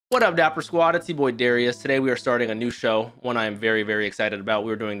What up, Dapper Squad? It's your boy Darius. Today we are starting a new show, one I am very, very excited about.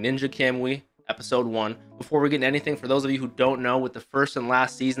 We're doing Ninja KAMUI, episode 1. Before we get into anything, for those of you who don't know, with the first and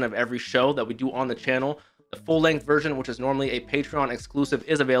last season of every show that we do on the channel, the full-length version, which is normally a Patreon exclusive,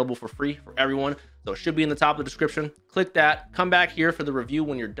 is available for free for everyone. So it should be in the top of the description. Click that. Come back here for the review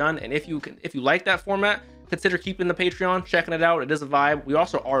when you're done. And if you like that format, consider keeping the Patreon, checking it out. It is a vibe. We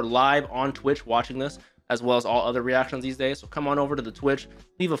also are live on Twitch watching this, as well as all other reactions these days. So come on over to the Twitch,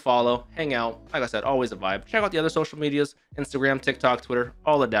 leave a follow, hang out. Like I said, always a vibe. Check out the other social medias, Instagram, TikTok, Twitter,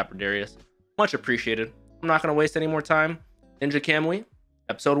 all at DapperDarius. Much appreciated. I'm not gonna waste any more time. Ninja KAMUI,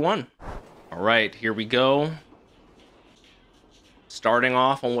 episode 1. All right, here we go. Starting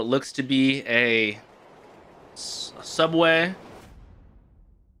off on what looks to be a subway.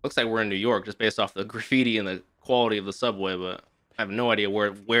 Looks like we're in New York, just based off the graffiti and the quality of the subway, but I have no idea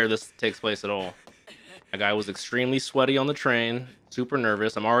where this takes place at all. That guy was extremely sweaty on the train, super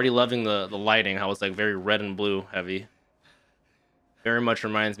nervous. I'm already loving the lighting, how it's like very red and blue heavy. Very much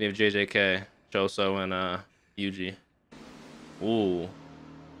reminds me of JJK, Choso, and Yuji. Ooh.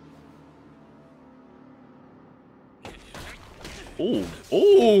 Ooh.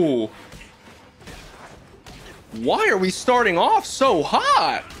 Ooh. Why are we starting off so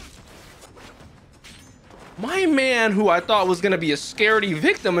hot? My man, who I thought was gonna be a scaredy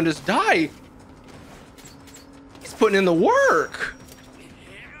victim and just die, he's putting in the work.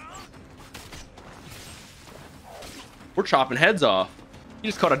 We're chopping heads off. He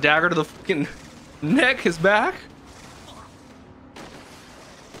just caught a dagger to the fucking neck, his back.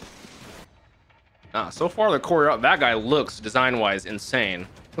 So far the choreo, that guy looks design-wise insane.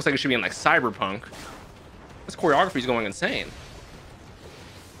 Looks like it should be in like Cyberpunk. This choreography is going insane.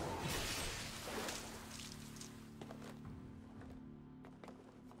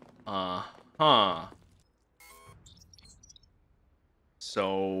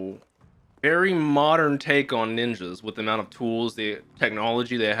 So, very modern take on ninjas with the amount of tools, the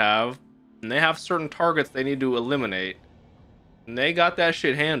technology they have. And they have certain targets they need to eliminate. And they got that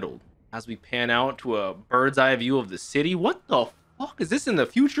shit handled. As we pan out to a bird's eye view of the city. What the fuck? Is this in the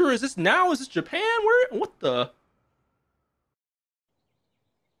future? Is this now? Is this Japan? What the?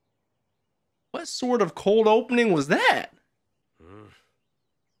 What sort of cold opening was that?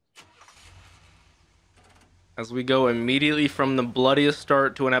 As we go immediately from the bloodiest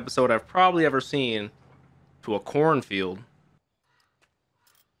start to an episode I've probably ever seen to a cornfield.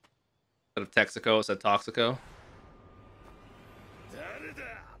 Instead of Texaco, it said Toxico.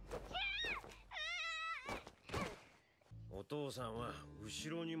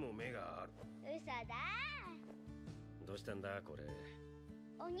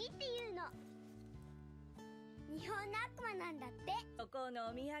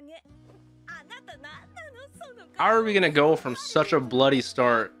 How are we gonna go from such a bloody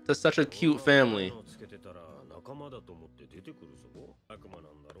start to such a cute family?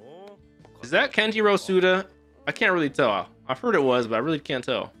 Is that Kenjiro Suda? I can't really tell. I've heard it was, but I really can't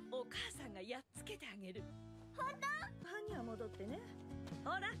tell.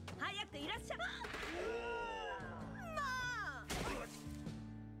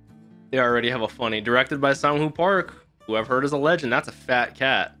 They already have a funny. Directed by Sang-Woo Park, who I've heard is a legend. That's a fat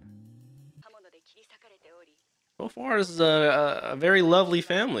cat. So far, this is a very lovely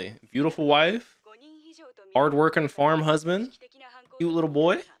family. Beautiful wife, hard-working farm husband, cute little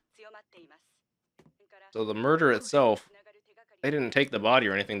boy. So the murder itself, they didn't take the body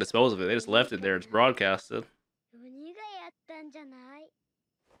or anything, dispose of it. They just left it there. It's broadcasted.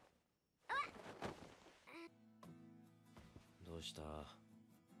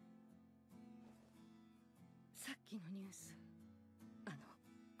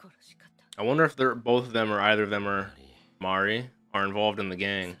 I wonder if they're both of them or either of them or Mari are involved in the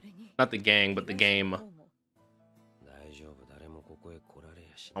gang. Not the gang, but the game.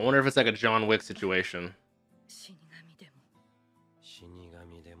 I wonder if it's like a John Wick situation.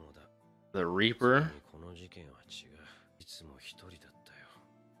 The Reaper.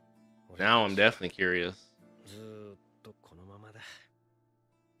 Now I'm definitely curious.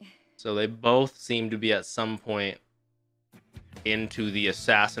 So they both seem to be at some point into the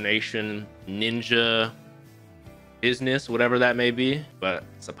assassination ninja business, whatever that may be, but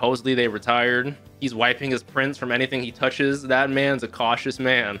supposedly they retired. He's wiping his prints from anything he touches. That man's a cautious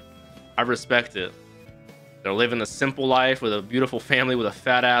man. I respect it. They're living a simple life with a beautiful family with a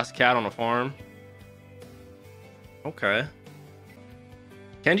fat ass cat on a farm. Okay.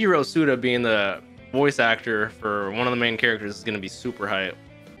 Kenjiro Suda being the voice actor for one of the main characters is going to be super hype.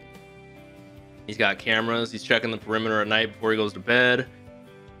 He's got cameras. He's checking the perimeter at night before he goes to bed.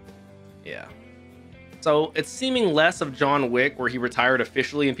 Yeah. So it's seeming less of John Wick, where he retired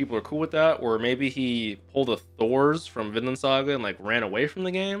officially and people are cool with that, or maybe he pulled a Thor's from Vinland Saga and like ran away from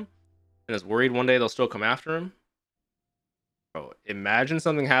the game and is worried one day they'll still come after him. Bro, imagine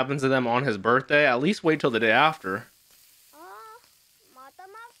something happens to them on his birthday. At least wait till the day after.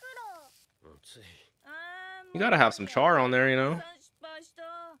 You gotta have some char on there, you know.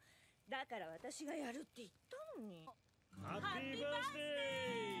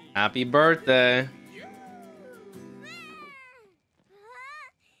 Happy birthday.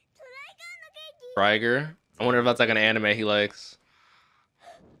 Trigger. I wonder if that's like an anime he likes.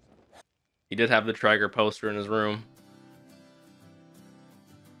 He did have the Trigger poster in his room.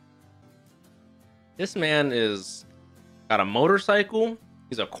 This man is got a motorcycle.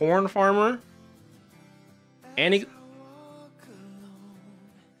 He's a corn farmer. And he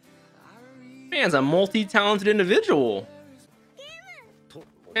man's a multi-talented individual.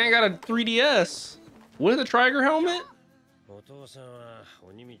 Man got a 3DS with a Trigger helmet.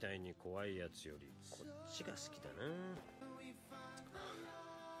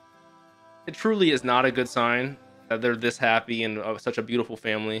 It truly is not a good sign that they're this happy and such a beautiful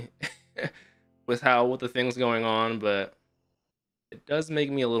family with the things going on, but it does make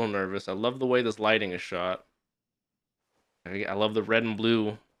me a little nervous. I love the way this lighting is shot. I love the red and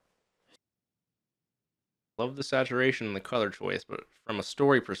blue. Love the saturation and the color choice, but from a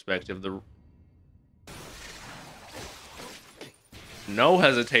story perspective, no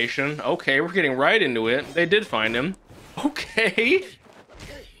hesitation. Okay, we're getting right into it. They did find him. Okay.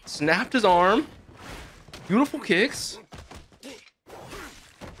 Snapped his arm. Beautiful kicks.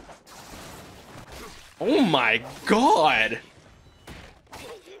 Oh my god.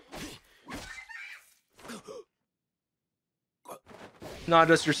 Not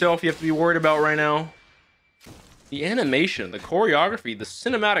just yourself you have to be worried about right now. The animation, the choreography, the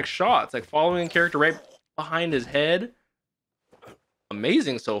cinematic shots, like following a character right behind his head.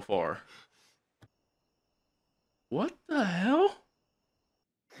 Amazing so far. What the hell?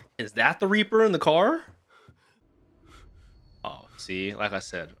 Is that the Reaper in the car? Oh, see, like I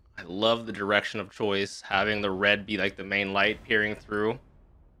said, I love the direction of choice, having the red be like the main light peering through.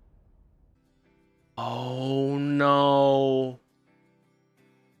 Oh no.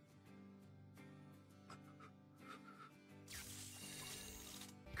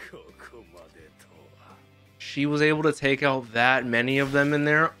 She was able to take out that many of them in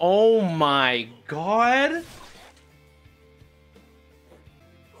there. Oh my god.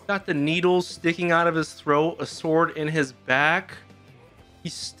 Got the needles sticking out of his throat, a sword in his back.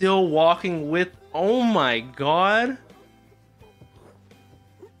 He's still walking with... Oh my god.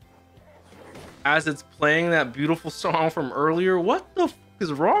 As it's playing that beautiful song from earlier. What the f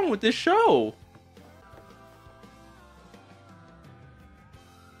is wrong with this show?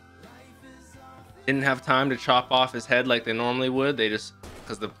 Didn't have time to chop off his head like they normally would. They just...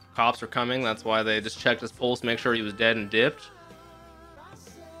 Because the cops are coming. That's why they just checked his pulse, make sure he was dead and dipped.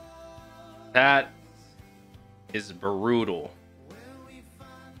 That is brutal.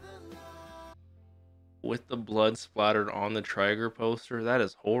 With the blood splattered on the Trigger poster, that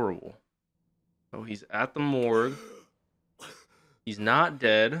is horrible. So he's at the morgue. He's not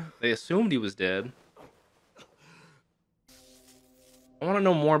dead. They assumed he was dead. I want to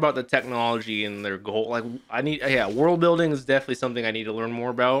know more about the technology and their goal. Like, yeah, world building is definitely something I need to learn more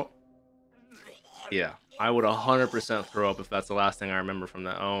about. Yeah, I would 100% throw up if that's the last thing I remember from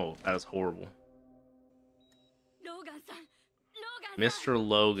that. Oh, that is horrible. Mr.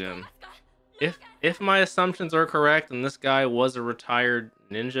 Logan. If my assumptions are correct and this guy was a retired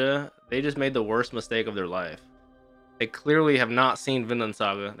ninja, they just made the worst mistake of their life. They clearly have not seen Vinland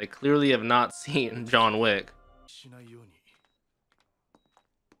Saga. They clearly have not seen John Wick.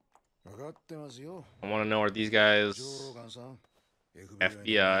 I want to know, are these guys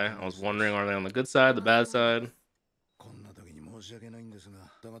FBI? I was wondering, are they on the good side, the bad side?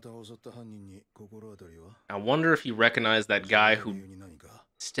 I wonder if he recognized that guy who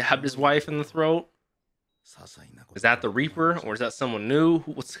stabbed his wife in the throat. Is that the Reaper, or is that someone new?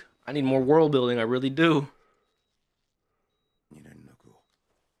 I need more world building, I really do.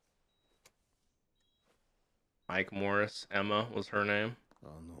 Mike Morris, Emma was her name.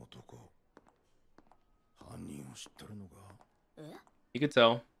 You could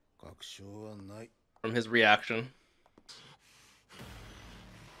tell from his reaction.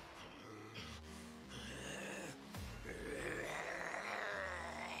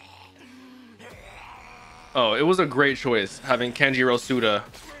 Oh, it was a great choice having Kenjiro Suda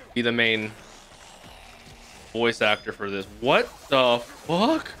be the main voice actor for this. What the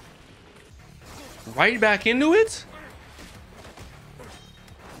fuck? Right back into it?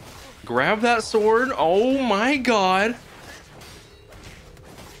 grab that sword. Oh my god.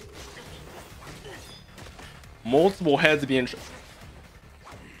 Multiple heads being...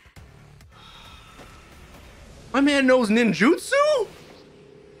 My man knows ninjutsu?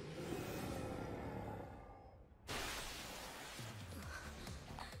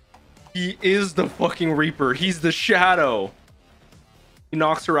 He is the fucking Reaper. He's the Shadow. He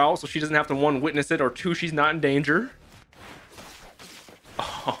knocks her out so she doesn't have to, one, witness it, or two, she's not in danger.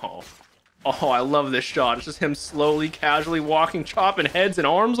 Oh, I love this shot. It's just him slowly, casually walking, chopping heads and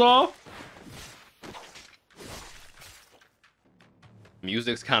arms off.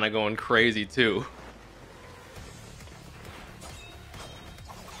 Music's kind of going crazy too.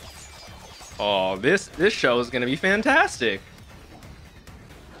 Oh, this show is gonna be fantastic.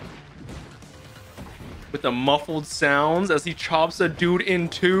 With the muffled sounds as he chops a dude in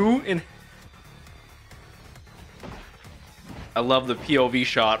two. I love the POV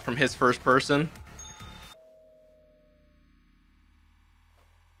shot from his first person.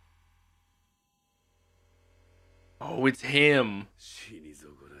 Oh, it's him.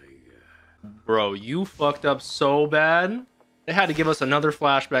 Bro, you fucked up so bad. They had to give us another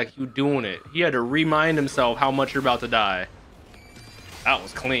flashback, you doing it. He had to remind himself how much you're about to die. That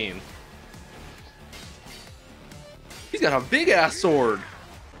was clean. He's got a big ass sword.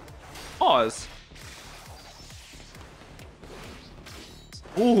 Pause.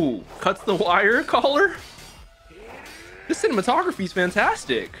 Ooh, cuts the wire collar. This cinematography is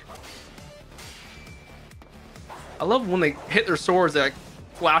fantastic. I love when they hit their swords, it like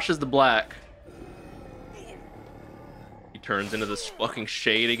flashes the black. He turns into this fucking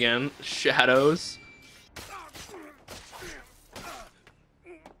shade again. Shadows.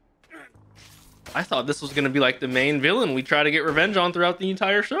 I thought this was gonna be like the main villain we try to get revenge on throughout the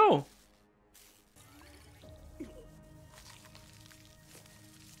entire show.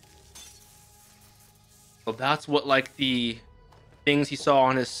 So that's what like the things he saw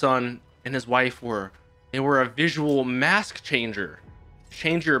on his son and his wife were. They were a visual mask changer.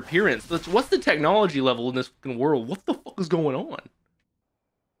 Change your appearance. What's the technology level in this fucking world? What the fuck is going on?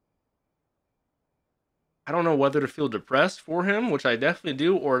 I don't know whether to feel depressed for him, which I definitely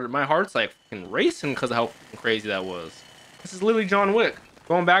do, or my heart's like fucking racing because of how crazy that was. This is literally John Wick.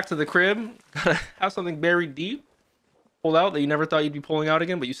 Going back to the crib, gotta have something buried deep, pull out that you never thought you'd be pulling out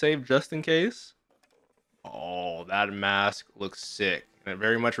again, but you saved just in case. Oh, that mask looks sick. And it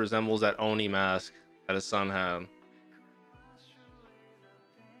very much resembles that Oni mask that his son had.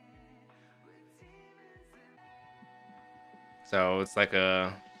 So it's like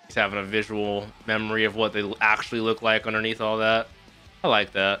he's having a visual memory of what they actually look like underneath all that. I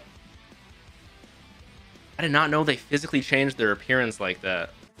like that. I did not know they physically changed their appearance like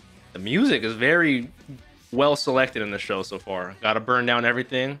that. The music is very well selected in the show so far. Gotta burn down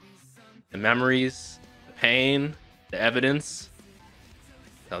everything. The memories, the pain, the evidence.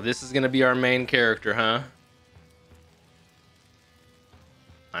 So this is gonna be our main character, huh?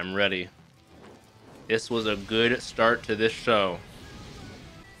 I'm ready. This was a good start to this show.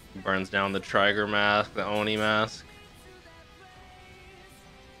 Burns down the Trigger mask, the Oni mask.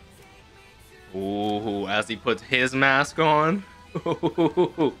 Ooh, as he puts his mask on.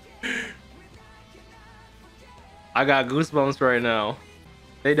 I got goosebumps right now.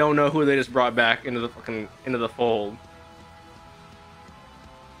 They don't know who they just brought back into the fold.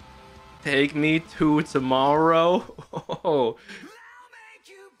 Take me to tomorrow. Oh.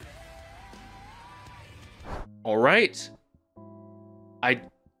 All right. I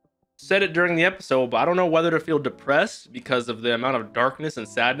said it during the episode, but I don't know whether to feel depressed because of the amount of darkness and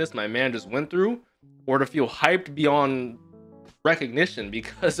sadness my man just went through, or to feel hyped beyond recognition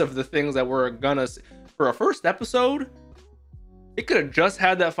because of the things that we're gonna see. For a first episode, it could have just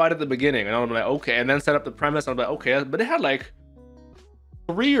had that fight at the beginning, and I'm like, okay, and then set up the premise. I'm like, okay, but it had like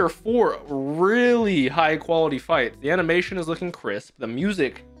 3 or 4 really high quality fights. The animation is looking crisp. The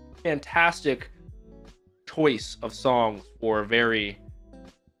music, fantastic choice of songs for very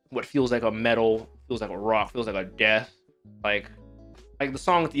what feels like a metal, feels like a rock, feels like a death. Like the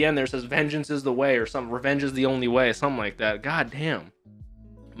song at the end there says vengeance is the way, or something, revenge is the only way, something like that. God damn.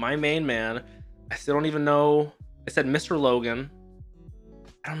 My main man, I still don't even know. I said Mr. Logan.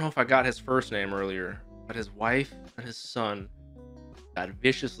 I don't know if I got his first name earlier, but his wife and his son got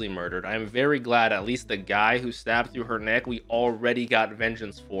viciously murdered. I am very glad at least the guy who stabbed through her neck, we already got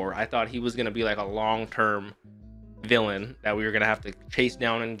vengeance for. I thought he was going to be like a long-term villain that we were going to have to chase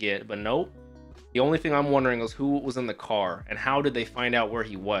down and get, but nope. The only thing I'm wondering is who was in the car and how did they find out where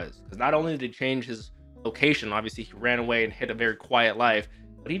he was? Because not only did he change his location, obviously he ran away and hid a very quiet life,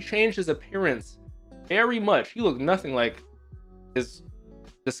 but he changed his appearance very much. He looked nothing like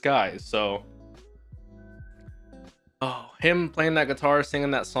the disguise. So, oh, him playing that guitar,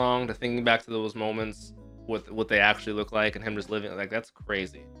 singing that song, to thinking back to those moments with what they actually look like, and him just living like, that's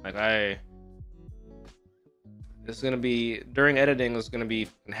crazy. Like, this is gonna be, during editing, it's gonna be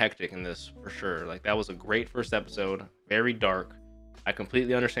hectic in this for sure. Like, that was a great first episode, very dark. I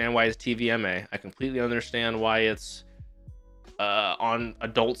completely understand why it's TVMA. I completely understand why it's on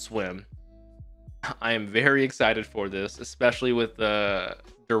Adult Swim. I am very excited for this, especially with the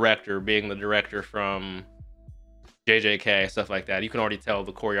director being the director from JJK, stuff like that. You can already tell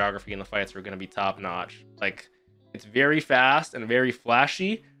the choreography and the fights are going to be top notch. Like, it's very fast and very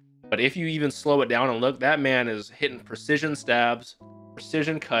flashy, but if you even slow it down and look, that man is hitting precision stabs,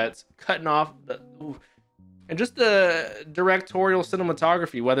 precision cuts, cutting off the, ooh, and just the directorial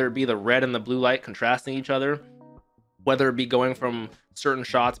cinematography, whether it be the red and the blue light contrasting each other, whether it be going from certain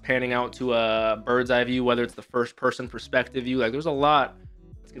shots panning out to a bird's eye view, whether it's the first person perspective view. Like, there's a lot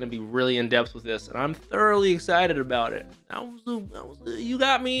that's going to be really in depth with this, and I'm thoroughly excited about it. You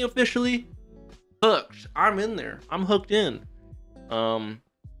got me officially hooked. I'm in there. I'm hooked in.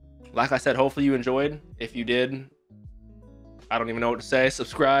 Like I said, hopefully you enjoyed. If you did, I don't even know what to say.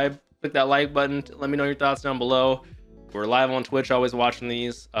 Subscribe, click that like button. Let me know your thoughts down below. We're live on Twitch, always watching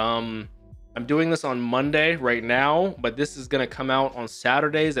these. I'm doing this on Monday right now, but this is going to come out on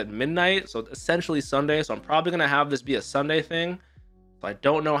Saturdays at midnight, so essentially Sunday. So I'm probably going to have this be a Sunday thing. So I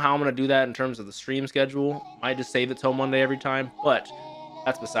don't know how I'm going to do that in terms of the stream schedule. Might just save it till Monday every time, but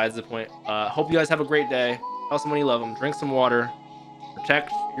that's besides the point. Hope you guys have a great day. Tell someone you love them. Drink some water.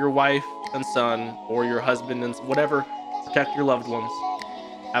 Protect your wife and son, or your husband and whatever. Protect your loved ones.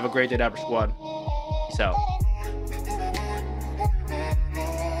 Have a great day, Dapper Squad. Peace out.